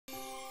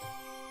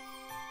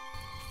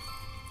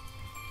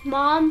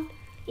Mom,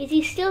 is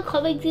he still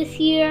coming this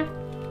year?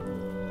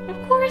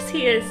 Of course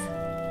he is.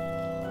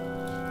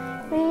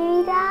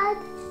 Really, Dad?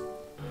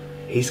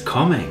 He's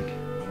coming.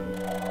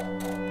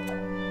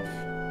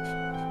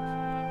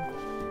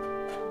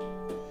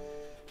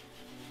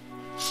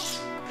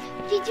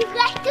 Did you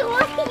get the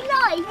one he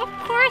liked? Of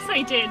course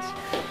I did.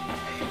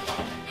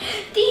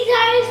 These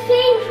are his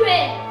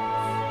favourites.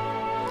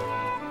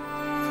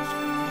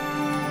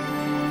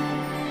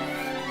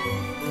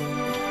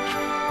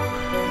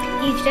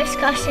 You've just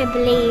got to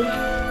believe.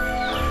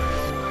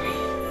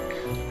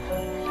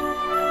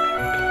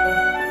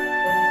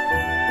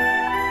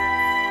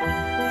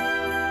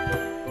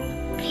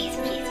 Please,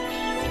 please,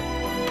 please.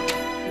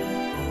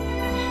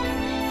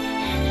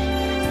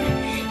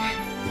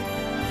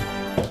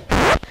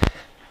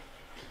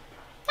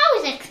 I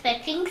was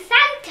expecting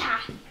Santa.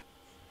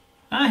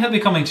 He'll be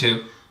coming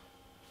too.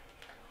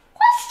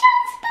 What's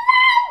John's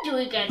plan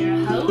doing at our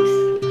house?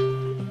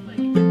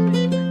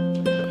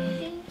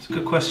 It's a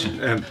good question.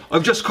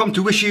 I've just come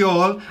to wish you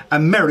all a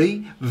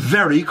merry,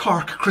 very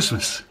Cork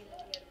Christmas.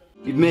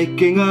 He's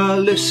making a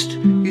list,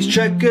 he's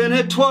checking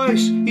it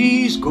twice.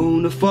 He's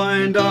going to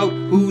find out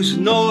who's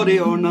naughty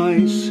or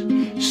nice.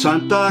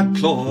 Santa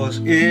Claus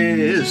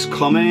is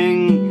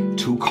coming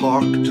to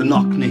Cork, to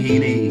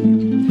Knocknaheeny,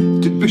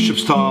 to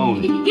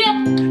Bishopstown,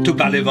 to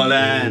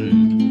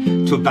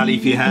Ballyvolane, to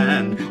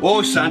Ballyfihan.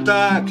 Oh,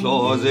 Santa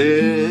Claus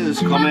is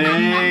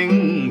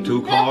coming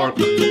to Cork.